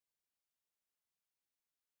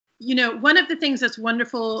one of the things that's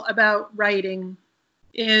wonderful about writing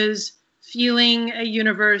is feeling a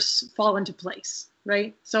universe fall into place,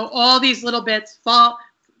 right? So all these little bits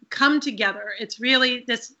come together. It's really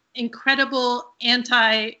this incredible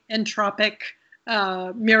anti-entropic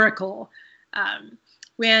miracle.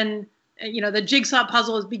 When the jigsaw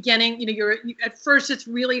puzzle is beginning, at first it's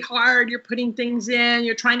really hard. You're putting things in,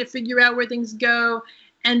 you're trying to figure out where things go.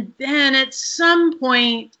 And then at some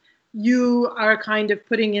point you are kind of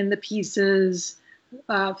putting in the pieces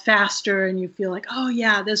faster, and you feel like, oh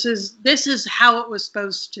yeah, this is how it was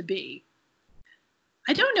supposed to be.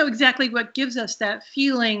 I don't know exactly what gives us that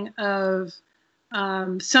feeling of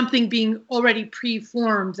something being already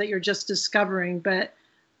preformed that you're just discovering, but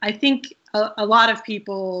I think a lot of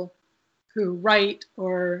people who write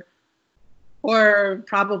or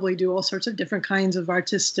probably do all sorts of different kinds of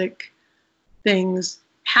artistic things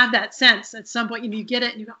have that sense at some point. You get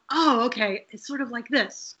it and you go, oh, okay, it's sort of like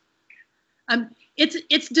this.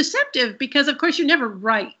 It's deceptive because, of course, you never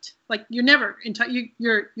write. Like you're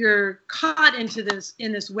caught into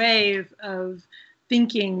this wave of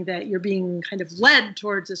thinking that you're being kind of led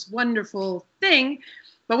towards this wonderful thing.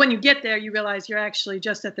 But when you get there, you realize you're actually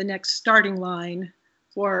just at the next starting line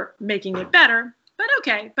for making it better. But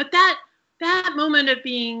okay, but that moment of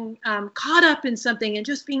being caught up in something and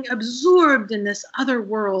just being absorbed in this other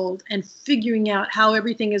world and figuring out how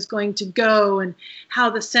everything is going to go and how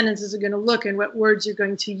the sentences are going to look and what words you're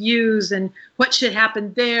going to use and what should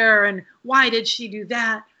happen there and why did she do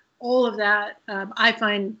that, all of that I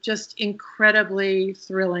find just incredibly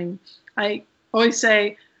thrilling. I always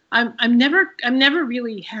say I'm never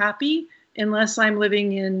really happy unless I'm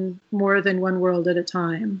living in more than one world at a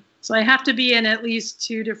time. So I have to be in at least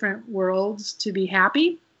 2 different worlds to be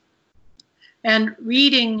happy. And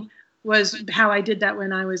reading was how I did that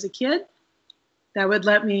when I was a kid. That would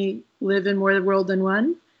let me live in more world than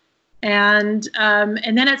one. And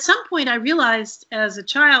then at some point I realized as a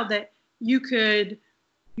child that you could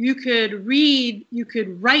read, you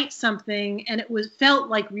could write something, and it felt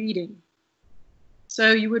like reading.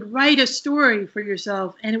 So you would write a story for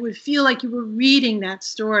yourself, and it would feel like you were reading that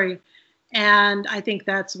story. And I think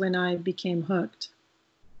that's when I became hooked.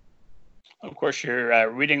 Of course, you're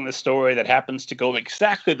reading the story that happens to go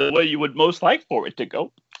exactly the way you would most like for it to go.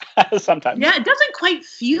 Sometimes. Yeah, it doesn't quite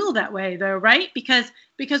feel that way, though, right? Because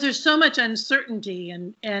there's so much uncertainty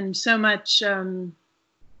and so much, I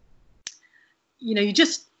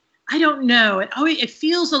don't know. It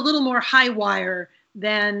feels a little more high wire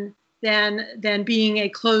than being a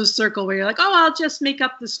closed circle where you're like, oh, I'll just make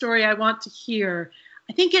up the story I want to hear.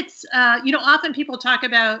 I think it's, often people talk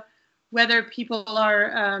about whether people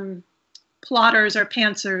are plotters or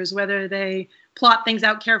pantsers, whether they plot things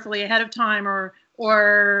out carefully ahead of time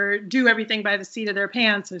or do everything by the seat of their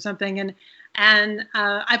pants or something. And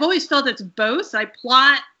I've always felt it's both. I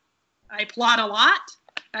plot a lot.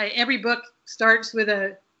 Every book starts with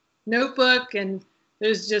a notebook, and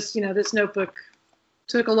there's just, this notebook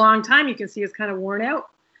took a long time. You can see it's kind of worn out.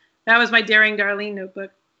 That was my Daring Darleen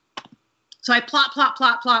notebook. So I plot,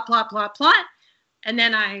 and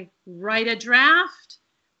then I write a draft.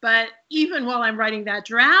 But even while I'm writing that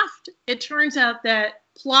draft, it turns out that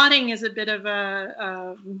plotting is a bit of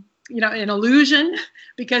an illusion,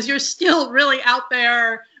 because you're still really out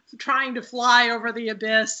there trying to fly over the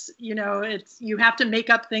abyss. You have to make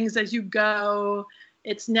up things as you go.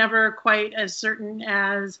 It's never quite as certain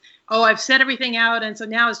as, oh, I've set everything out, and so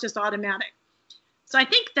now it's just automatic. So I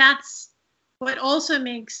think that's what also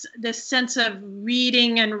makes this sense of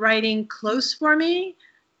reading and writing close for me,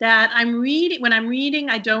 that when I'm reading,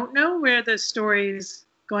 I don't know where the story's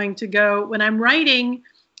going to go. When I'm writing,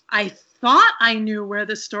 I thought I knew where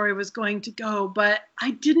the story was going to go, but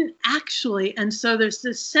I didn't actually. And so there's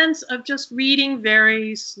this sense of just reading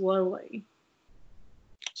very slowly.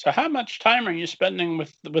 So how much time are you spending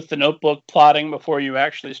with the notebook plotting before you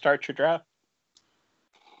actually start your draft?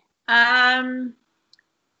 The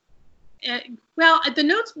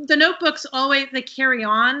notebooks always, they carry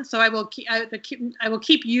on. So I will keep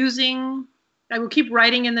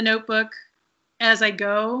writing in the notebook as I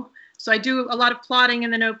go. So I do a lot of plotting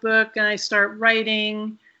in the notebook, and I start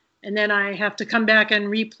writing, and then I have to come back and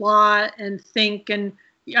replot and think and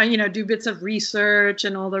do bits of research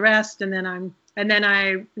and all the rest, and then I'm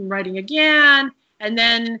writing again, and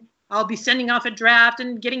then I'll be sending off a draft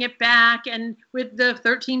and getting it back, and with the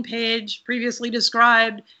 13-page previously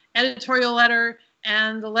described editorial letter,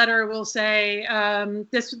 and the letter will say,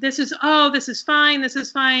 this is fine,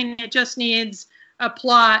 it just needs a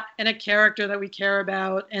plot and a character that we care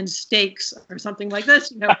about and stakes or something like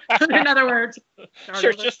this, in other words.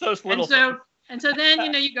 Sure, just those little and so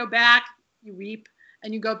then, you go back, you weep,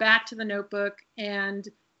 and you go back to the notebook and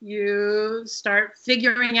you start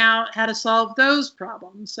figuring out how to solve those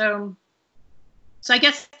problems. So I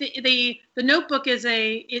guess the notebook is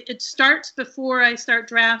it starts before I start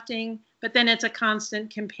drafting, but then it's a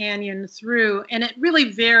constant companion through, and it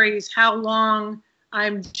really varies how long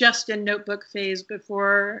I'm just in notebook phase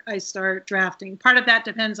before I start drafting. Part of that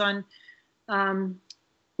depends on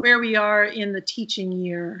where we are in the teaching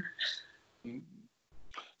year.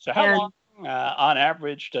 So how long, on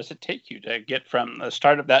average, does it take you to get from the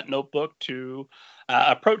start of that notebook to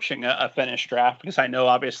approaching a finished draft? Because I know,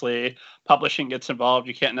 obviously, publishing gets involved.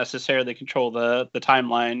 You can't necessarily control the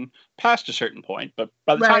timeline past a certain point. But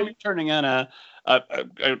by the time you're turning in a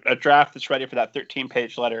draft that's ready for that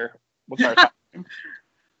 13-page letter, what's our time?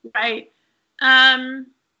 Right.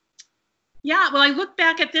 Yeah, well, I look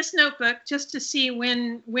back at this notebook just to see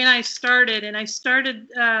when I started, and I started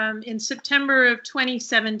in September of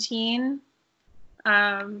 2017,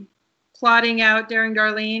 plotting out Daring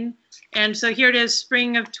Darleen, and so here it is,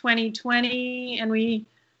 spring of 2020, and we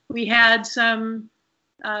had some,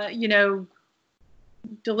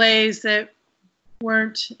 delays that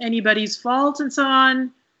weren't anybody's fault and so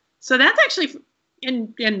on. So that's actually,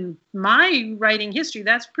 in my writing history,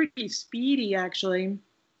 that's pretty speedy, actually.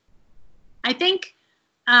 I think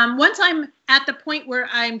once I'm at the point where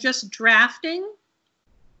I'm just drafting,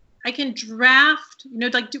 I can draft,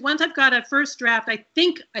 once I've got a first draft, I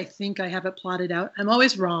think I have it plotted out. I'm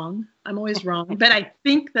always wrong, but I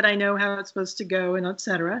think that I know how it's supposed to go, and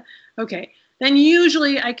etc. Okay, then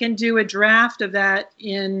usually I can do a draft of that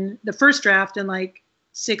in the first draft in like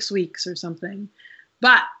 6 weeks or something.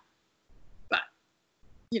 But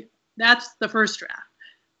that's the first draft.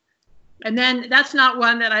 And then that's not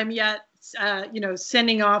one that I'm yet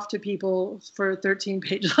sending off to people for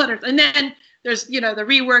 13-page letters. And then there's, the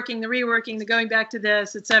reworking, the going back to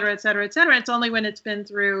this, et cetera, et cetera, et cetera. It's only when it's been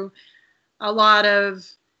through a lot of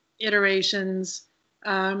iterations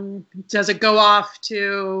does it go off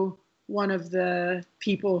to one of the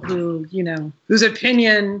people who, whose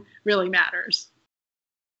opinion really matters.